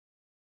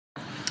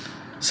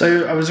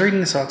So I was reading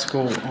this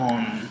article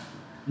on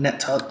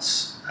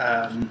tuts.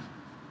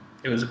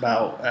 It was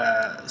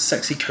about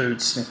sexy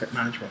code snippet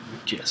management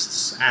with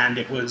gists, and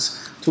it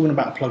was talking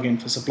about a plugin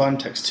for Sublime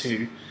Text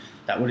 2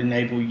 that would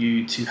enable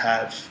you to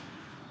have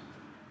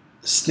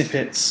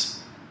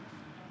snippets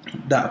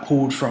that are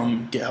pulled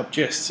from GitHub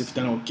gists. If you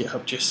don't know what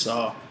GitHub gists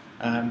are,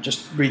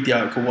 just read the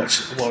article, watch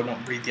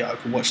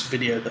the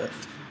video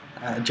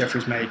that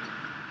Jeffrey's made,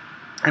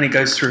 and it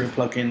goes through a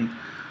plugin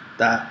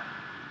that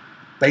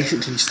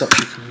basically stops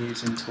you from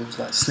using tools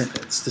like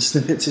Snippets. The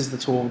Snippets is the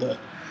tool that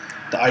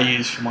I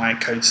use for my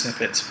code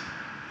snippets.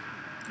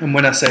 And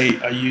when I say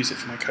I use it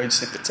for my code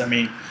snippets, I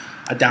mean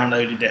I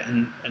downloaded it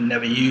and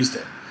never used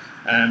it,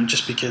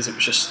 just because it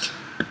was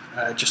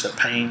just a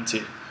pain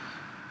to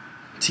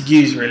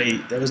use. Really,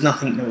 there was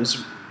nothing that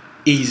was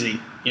easy.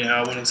 You know,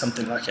 I wanted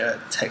something like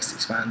a text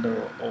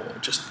expander or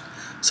just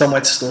somewhere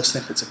to store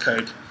snippets of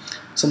code.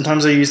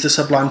 Sometimes I use the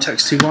Sublime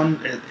Text 2 one.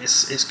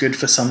 It's good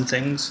for some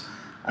things.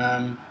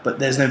 But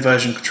there's no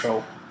version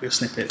control with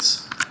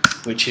snippets,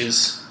 which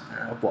is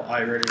what I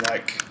really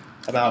like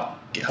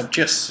about GitHub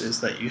gists, is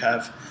that you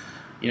have,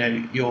 you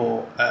know,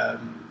 your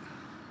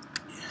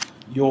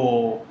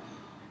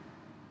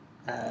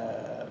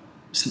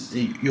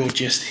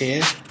gist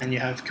here, and you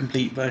have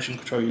complete version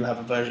control. You'll have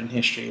a version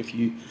history. If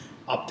you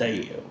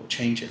update it or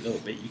change it a little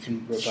bit, you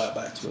can revert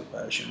back to a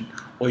version.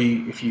 Or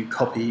if you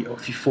copy or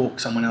if you fork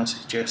someone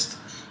else's gist,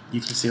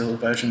 you can see all the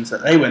versions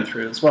that they went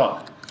through as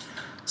well.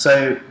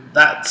 So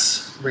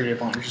that's really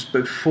advantageous.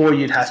 Before,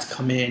 you'd have to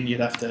come in, you'd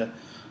have to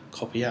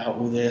copy out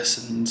all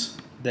this and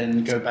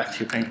then go back to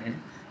your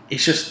painting.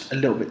 It's just a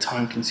little bit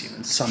time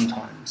consuming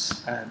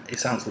sometimes. It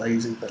sounds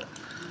lazy, but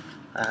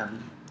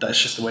that's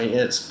just the way it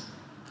is.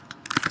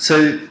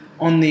 So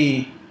in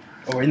the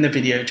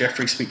video,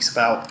 Jeffrey speaks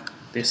about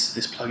this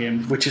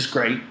plugin, which is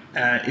great.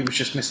 It was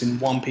just missing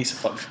one piece of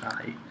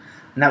functionality,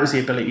 and that was the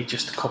ability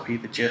just to copy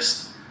the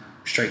gist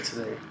straight to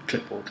the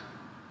clipboard.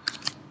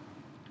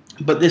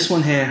 But this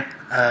one here,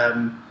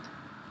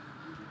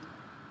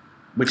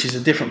 which is a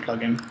different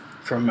plugin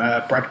from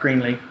Brad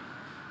Greenlee,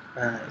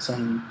 it's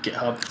on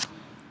GitHub,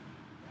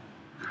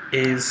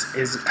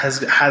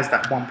 has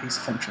that one piece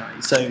of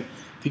functionality. So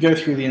if you go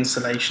through the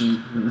installation,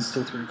 you can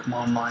install through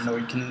command line, or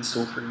you can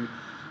install through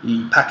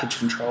the package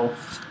control.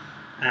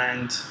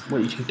 And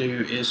what you can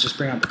do is just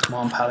bring up the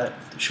command palette,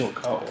 the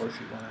shortcut, or if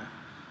you want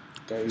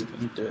to go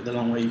and do it the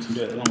long way, you can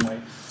do it the long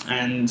way.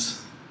 And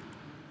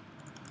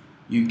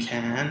you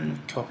can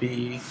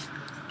copy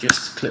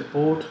just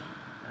clipboard,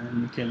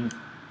 and you can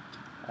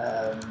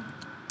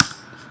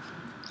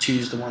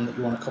choose the one that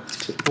you want to copy to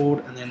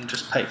clipboard, and then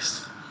just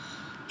paste.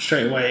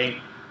 Straight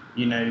away,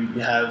 you know, you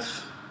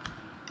have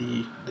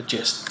the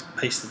gist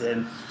pasted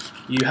in.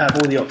 You have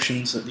all the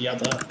options that the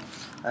other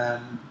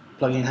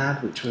plugin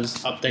had, which was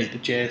update the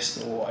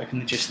gist, or open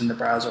the gist in the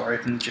browser, or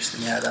open the gist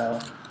in the editor.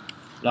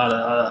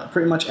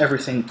 Pretty much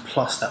everything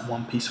plus that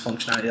one piece of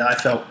functionality that I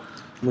felt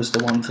was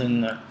the one thing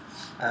that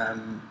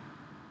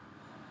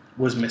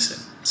was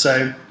missing.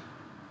 So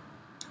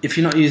if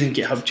you're not using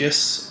GitHub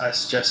gists, I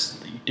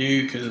suggest that you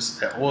do, because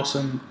they're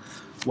awesome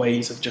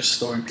ways of just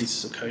storing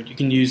pieces of code. You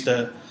can use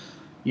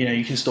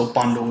you can store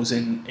bundles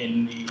in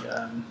the,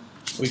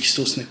 or you can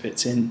store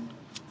snippets in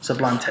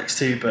Sublime Text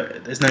 2,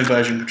 but there's no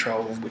version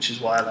control, which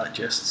is why I like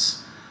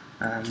gists,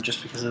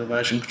 just because of the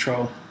version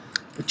control.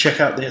 But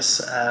check out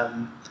this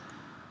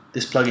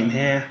this plugin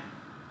here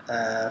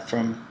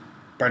from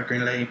Brad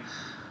Greenlee,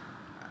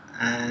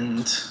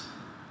 and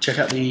check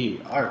out the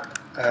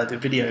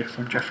video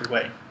from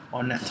Jeffrey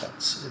on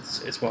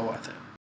tuts. It's well worth it.